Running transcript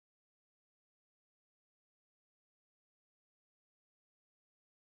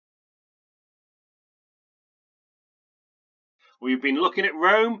We've been looking at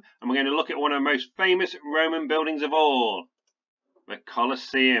Rome, and we're going to look at one of the most famous Roman buildings of all, the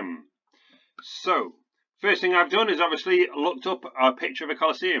Colosseum. So, first thing I've done is obviously looked up a picture of a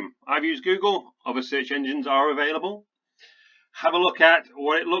Colosseum. I've used Google, other search engines are available. Have a look at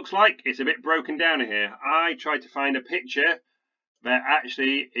what it looks like. It's a bit broken down here. I tried to find a picture that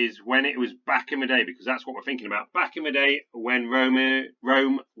actually is when it was back in the day, because that's what we're thinking about. Back in the day when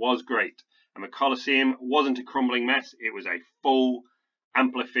Rome was great. And the Colosseum wasn't a crumbling mess. It was a full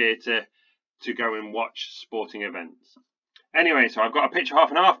amphitheatre to go and watch sporting events. Anyway, so I've got a picture half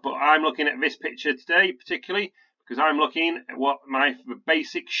and half, but I'm looking at this picture today particularly because I'm looking at what the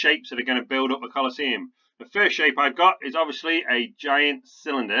basic shapes that are going to build up the Colosseum. The first shape I've got is obviously a giant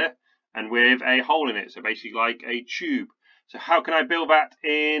cylinder and with a hole in it, so basically like a tube. So how can I build that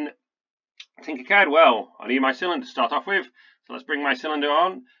in TinkerCAD? Well, I need my cylinder to start off with. So let's bring my cylinder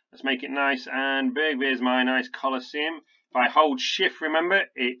on. Let's make it nice and big. There's my nice Colosseum. If I hold shift, remember,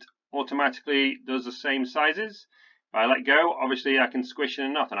 it automatically does the same sizes. If I let go, obviously I can squish in a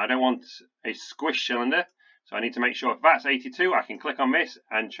knot, and I don't want a squish cylinder. So I need to make sure if that's 82, I can click on this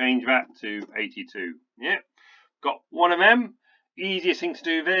and change that to 82. Yeah, got one of them. Easiest thing to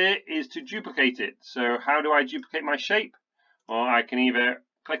do there is to duplicate it. So how do I duplicate my shape? Well, I can either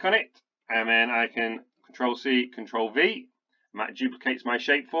click on it and then I can Control C, Control V, and that duplicates my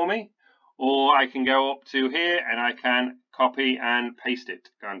shape for me. Or I can go up to here and I can copy and paste it,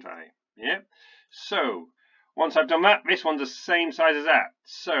 can't I? Yeah. So once I've done that, this one's the same size as that.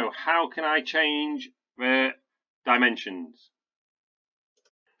 So how can I change the dimensions?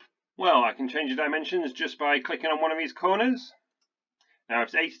 Well, I can change the dimensions just by clicking on one of these corners. Now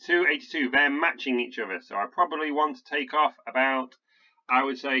if it's 82, 82, they're matching each other. So I probably want to take off about, I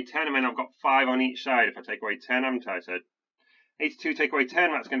would say 10, and then I've got 5 on each side. If I take away 10, haven't I? So 82 take away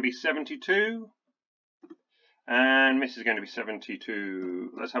 10, that's going to be 72. And this is going to be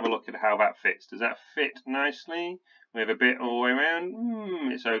 72. Let's have a look at how that fits. Does that fit nicely? With a bit all the way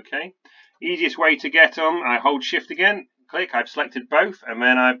around? It's okay. Easiest way to get them, I hold shift again, click, I've selected both, and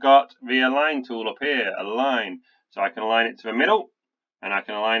then I've got the align tool up here, align. So I can align it to the middle, and I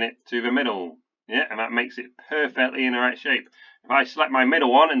can align it to the middle. Yeah, and that makes it perfectly in the right shape. If I select my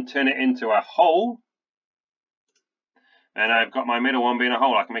middle one and turn it into a hole, and I've got my middle one being a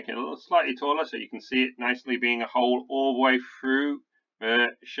hole, I can make it a little slightly taller so you can see it nicely being a hole all the way through the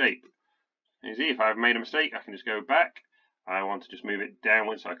shape. You see, if I've made a mistake, I can just go back. I want to just move it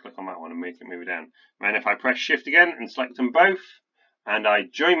downwards, so I click on that one and make it move it down. And if I press shift again and select them both, and I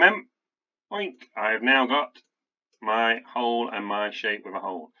join them, oink, I've now got my hole and my shape with a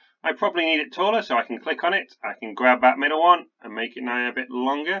hole. I probably need it taller, so I can click on it. I can grab that middle one and make it now a bit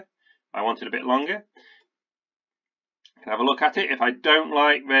longer. I want it a bit longer. Have a look at it. If I don't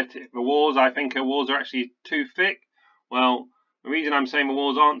like the walls, I think the walls are actually too thick. Well, the reason I'm saying the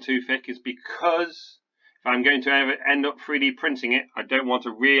walls aren't too thick is because if I'm going to end up 3D printing it, I don't want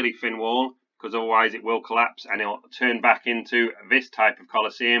a really thin wall, because otherwise it will collapse and it will turn back into this type of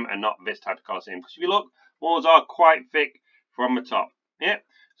Colosseum and not this type of Colosseum. Because if you look, walls are quite thick from the top. Yeah.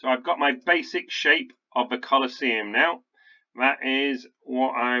 So I've got my basic shape of the Colosseum now. That is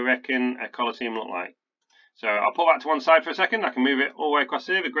what I reckon a Colosseum look like. So I'll put that to one side for a second. I can move it all the way across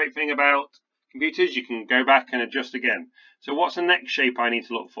here. The great thing about computers, you can go back and adjust again. So what's the next shape I need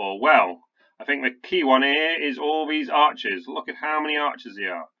to look for? Well, I think the key one here is all these arches. Look at how many arches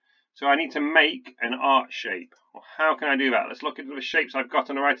there are. So I need to make an arch shape. Well, how can I do that? Let's look at the shapes I've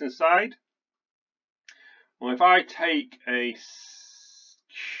got on the right hand side. Well, if I take a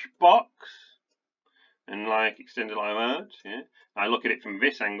box and like extend it like that, yeah, I look at it from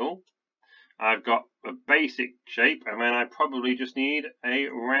this angle, I've got a basic shape, and then I probably just need a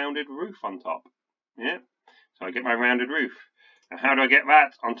rounded roof on top. Yeah, so I get my rounded roof. And how do I get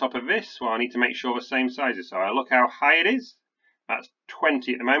that on top of this? Well, I need to make sure the same sizes. So I look how high it is. That's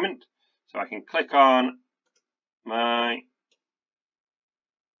 20 at the moment. So I can click on my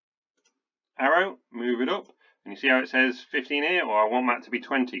arrow, move it up, and you see how it says 15 here? Well, I want that to be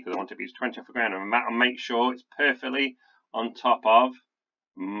 20 because I want it to be 20 off the ground, and that will make sure it's perfectly on top of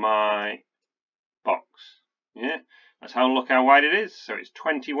my box. Yeah, that's how look how wide it is. So it's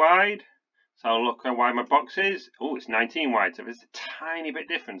 20 wide. So look how wide my box is. Oh, it's 19 wide. So there's a tiny bit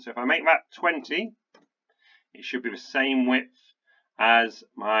different. So if I make that 20, it should be the same width as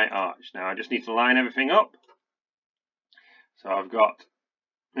my arch. Now I just need to line everything up. So I've got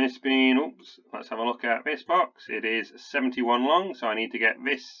this being, oops, let's have a look at this box. It is 71 long. So I need to get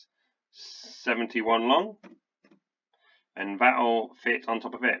this 71 long. And that'll fit on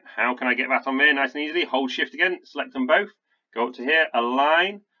top of it. How can I get that on there nice and easily? Hold shift again, select them both, go up to here,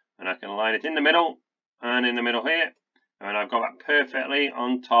 align, and I can align it in the middle and in the middle here, and I've got that perfectly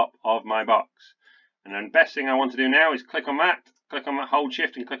on top of my box. And then best thing I want to do now is click on that, hold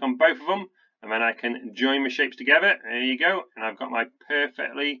shift and click on both of them, and then I can join my shapes together. There you go, and I've got my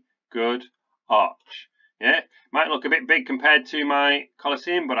perfectly good arch. Yeah, might look a bit big compared to my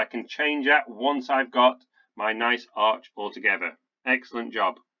Colosseum, but I can change that once I've got my nice arch all together. Excellent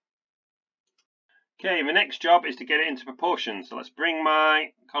job. Okay, the next job is to get it into proportion. So let's bring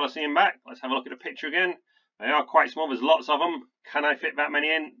my Colosseum back. Let's have a look at the picture again. They are quite small, there's lots of them. Can I fit that many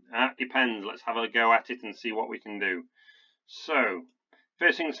in? That depends. Let's have a go at it and see what we can do. So,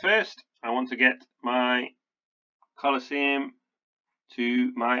 first things first, I want to get my Colosseum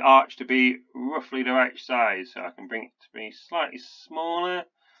to my arch to be roughly the right size. So I can bring it to be slightly smaller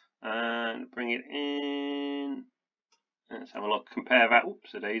and bring it in. Let's have a look, compare that.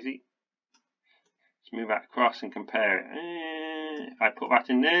 Oops, a daisy. Let's move that across and compare it. If I put that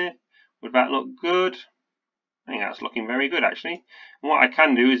in there, would that look good? I think that's looking very good actually. And what I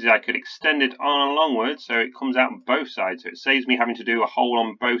can do is I could extend it on alongwards so it comes out on both sides, so it saves me having to do a hole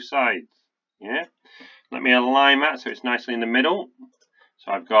on both sides. Yeah. Let me align that so it's nicely in the middle.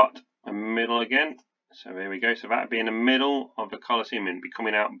 So I've got a middle again. So there we go. So that would be in the middle of the Colosseum and be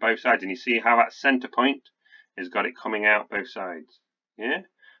coming out on both sides. And you see how that center point has got it coming out both sides. Yeah.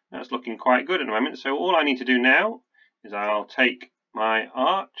 That's looking quite good at the moment. So all I need to do now is I'll take my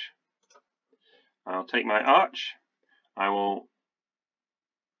arch. I will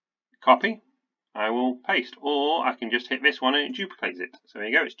copy. I will paste. Or I can just hit this one and it duplicates it. So there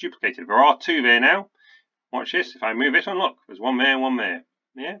you go. It's duplicated. There are two there now. Watch this. If I move this one, look. There's one there and one there.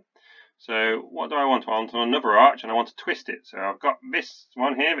 Yeah. So what do I want? I want another arch and I want to twist it. So I've got this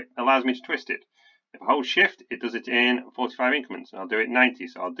one here that allows me to twist it. If I hold shift, it does it in 45 increments. I'll do it 90.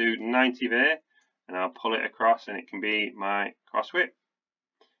 So I'll do 90 there and I'll pull it across and it can be my cross width.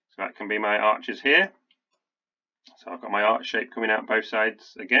 So that can be my arches here. So I've got my arch shape coming out both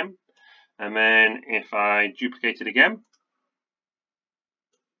sides again. And then if I duplicate it again,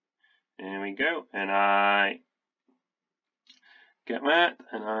 there we go. And I get that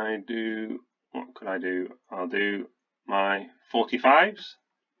and I do, what could I do? I'll do my 45s.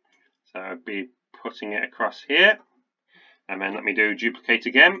 So I'd be putting it across here. And then let me do duplicate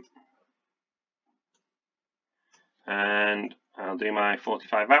again. And I'll do my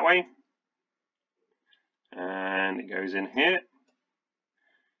 45 that way. And it goes in here.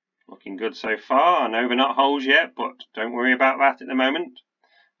 Looking good so far. I know they're not holes yet, but don't worry about that at the moment.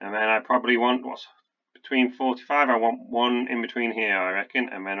 And then I probably want, what's between 45, I want one in between here, I reckon.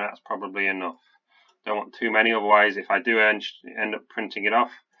 And then that's probably enough. Don't want too many, otherwise if I do end up printing it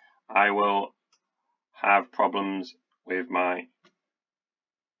off, I will have problems with my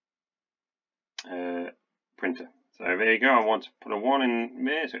printer. So there you go. I want to put a 1 in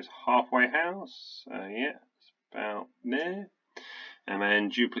there, so it's a halfway house. So yeah, it's about there. And then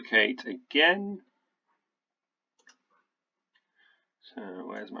duplicate again. So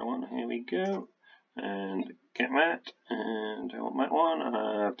where's my 1? Here we go. And get that. And I want that one.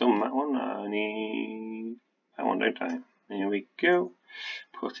 I've done that one. I need that one, don't I? Here we go.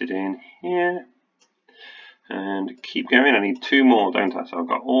 Put it in here. And keep going. I need 2 more, don't I? So I've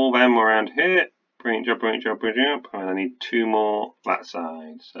got all them around here. Brilliant job, brilliant job, brilliant job. And I need 2 more that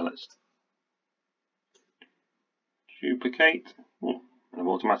side. So let's duplicate. Oh, I've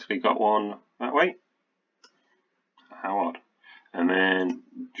automatically got one that way. How odd. And then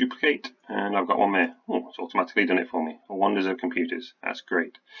duplicate, and I've got one there. Oh, it's automatically done it for me. Wonders of computers. That's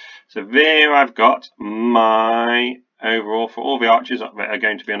great. So there I've got my overall for all the arches that are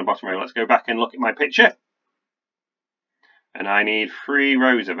going to be on the bottom row. Let's go back and look at my picture. And I need 3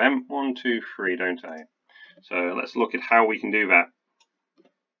 rows of them. 1, 2, 3, don't I? So let's look at how we can do that.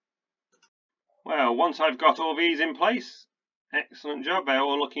 Well, once I've got all these in place, excellent job. They're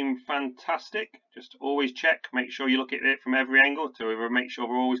all looking fantastic. Just always check, make sure you look at it from every angle to make sure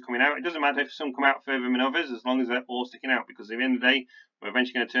they're always coming out. It doesn't matter if some come out further than others, as long as they're all sticking out, because at the end of the day, we're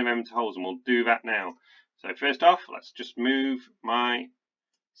eventually going to turn them into holes, and we'll do that now. So first off, let's just move my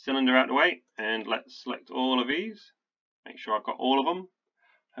cylinder out of the way, and let's select all of these. Make sure I've got all of them.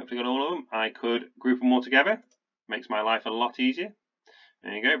 Hopefully got all of them. I could group them all together. Makes my life a lot easier.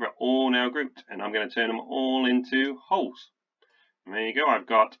 There you go, they're all now grouped, and I'm going to turn them all into holes. And there you go, I've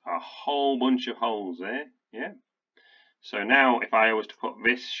got a whole bunch of holes there, yeah. So now if I was to put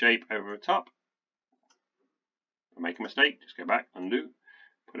this shape over the top, I make a mistake, just go back, undo,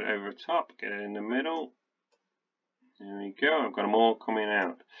 put it over the top, get it in the middle. There we go, I've got them all coming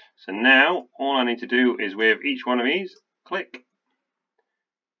out. So now all I need to do is with each one of these, click,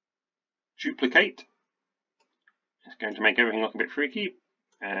 duplicate. It's going to make everything look a bit freaky,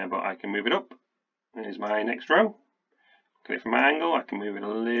 but I can move it up. Here's my next row. Look at it from my angle, I can move it a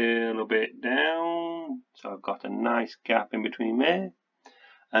little bit down, so I've got a nice gap in between there.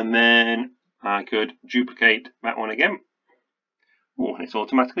 And then I could duplicate that one again. Oh, and it's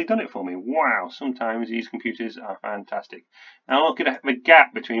automatically done it for me. Wow, sometimes these computers are fantastic. Now look at the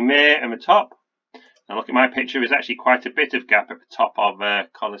gap between there and the top. Now look at my picture, there's actually quite a bit of gap at the top of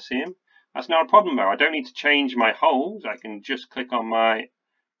Colosseum. That's not a problem though, I don't need to change my holes. I can just click on my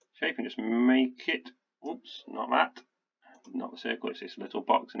shape and just make it, oops, not that, not the circle, it's this little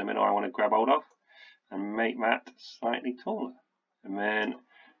box in the middle I want to grab hold of, and make that slightly taller. And then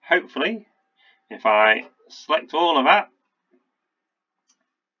hopefully, if I select all of that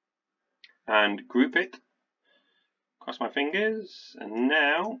and group it, cross my fingers, and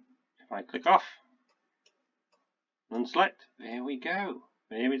now if I click off, unselect, there we go.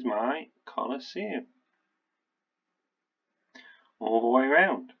 There is my Colosseum. All the way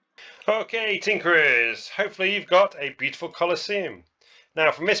around. Okay, Tinkerers, hopefully you've got a beautiful Colosseum.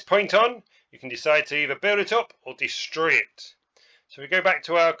 Now from this point on, you can decide to either build it up or destroy it. So we go back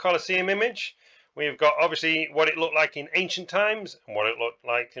to our Colosseum image. We've got obviously what it looked like in ancient times and what it looked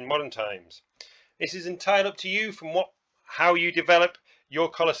like in modern times. This is entirely up to you from how you develop your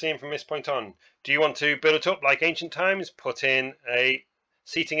Colosseum from this point on. Do you want to build it up like ancient times, put in a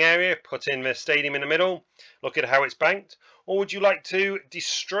seating area, put in the stadium in the middle, look at how it's banked, or would you like to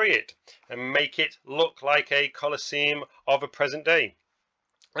destroy it and make it look like a Colosseum of a present day?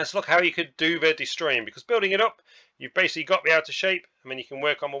 Let's look how you could do the destroying, because building it up, you've basically got the outer shape and then you can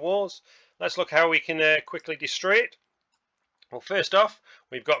work on the walls. Let's look how we can quickly destroy it. Well, first off,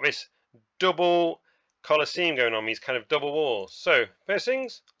 we've got this double Colosseum going on, these kind of double walls. So first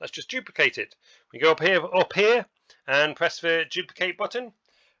things, let's just duplicate it. We go up here and press the duplicate button.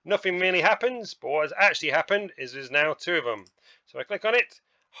 Nothing really happens, but what has actually happened is there's now two of them. So I click on it,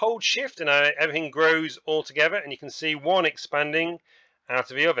 hold shift, and everything grows all together, and you can see one expanding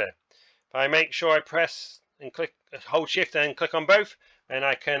out of the other. If I make sure I press and hold shift and click on both, then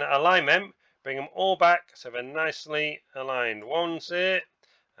I can align them, bring them all back so they're nicely aligned. One's here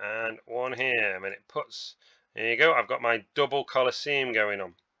and one here, and then it puts, there you go, I've got my double Colosseum going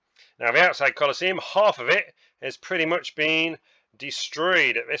on. Now the outside Colosseum, half of it has pretty much been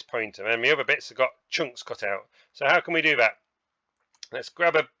destroyed at this point, and then the other bits have got chunks cut out. So how can we do that? Let's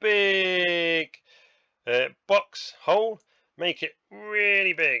grab a big box hole, make it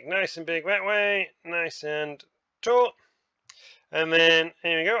really big, nice and big that way, nice and tall. And then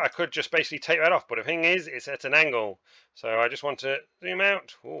here we go. I could just basically take that off, but the thing is, it's at an angle. So I just want to zoom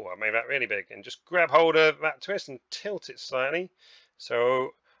out. Oh, I made that really big, and just grab hold of that twist and tilt it slightly. So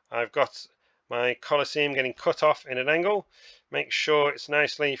I've got my Colosseum getting cut off in an angle. Make sure it's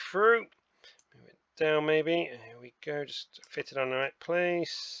nicely through. Move it down maybe. Here we go. Just fit it on the right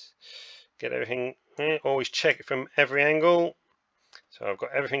place. Get everything there. Always check it from every angle. So I've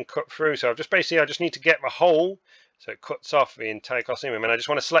got everything cut through. So I just need to get the hole so it cuts off the entire Colosseum. And I just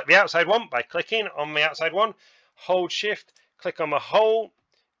want to select the outside one by clicking on the outside one. Hold shift, click on the hole,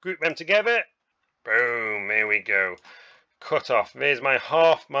 group them together. Boom, there we go. Cut off. There's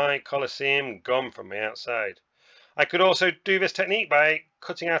half my Colosseum gone from the outside. I could also do this technique by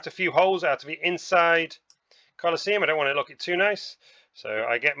cutting out a few holes out of the inside Colosseum. I don't want to look it too nice. So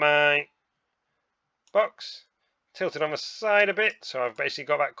I get my box, tilt it on the side a bit. So I've basically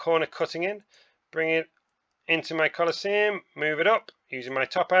got that corner cutting in. Bring it into my Colosseum, move it up using my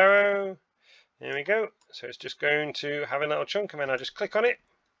top arrow. There we go. So it's just going to have a little chunk, and then I just click on it.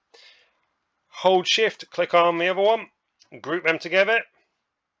 Hold shift, click on the other one, group them together.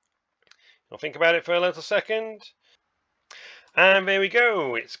 I'll think about it for a little second. And there we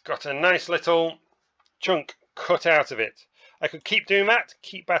go. It's got a nice little chunk cut out of it. I could keep doing that,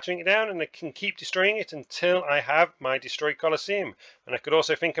 keep battering it down, and I can keep destroying it until I have my destroyed Colosseum. And I could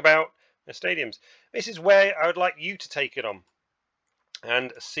also think about the stadiums. This is where I would like you to take it on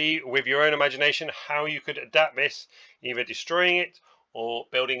and see with your own imagination how you could adapt this, either destroying it or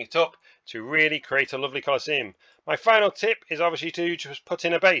building it up to really create a lovely Colosseum. My final tip is obviously to just put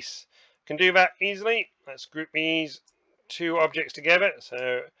in a base. Can do that easily. Let's group these two objects together,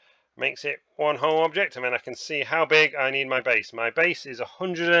 so makes it one whole object, and then I can see how big I need my base. My base is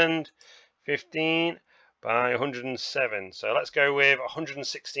 115 by 107, so let's go with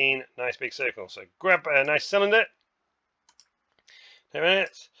 116 nice big circles. So grab a nice cylinder, 10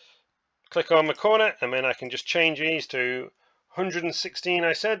 minutes, click on the corner, and then I can just change these to 116.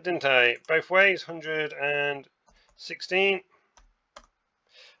 I said, didn't I? Both ways, 116,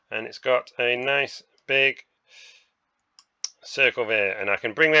 and it's got a nice big circle there, and I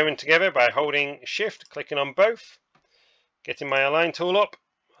can bring them in together by holding shift, clicking on both, getting my align tool up,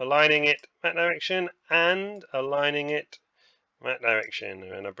 aligning it that direction and aligning it that direction,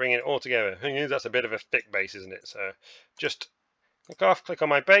 and I bring it all together. That's a bit of a thick base, isn't it? So just click on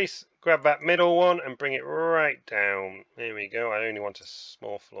my base, grab that middle one and bring it right down. There we go. I only want a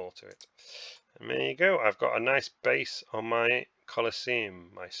small floor to it. And there you go. I've got a nice base on my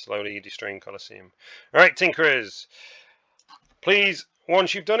Colosseum, my slowly destroying Colosseum. Alright, Tinkerers, please,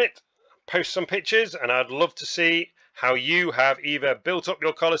 once you've done it, post some pictures, and I'd love to see how you have either built up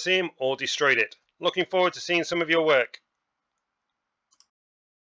your Colosseum or destroyed it. Looking forward to seeing some of your work.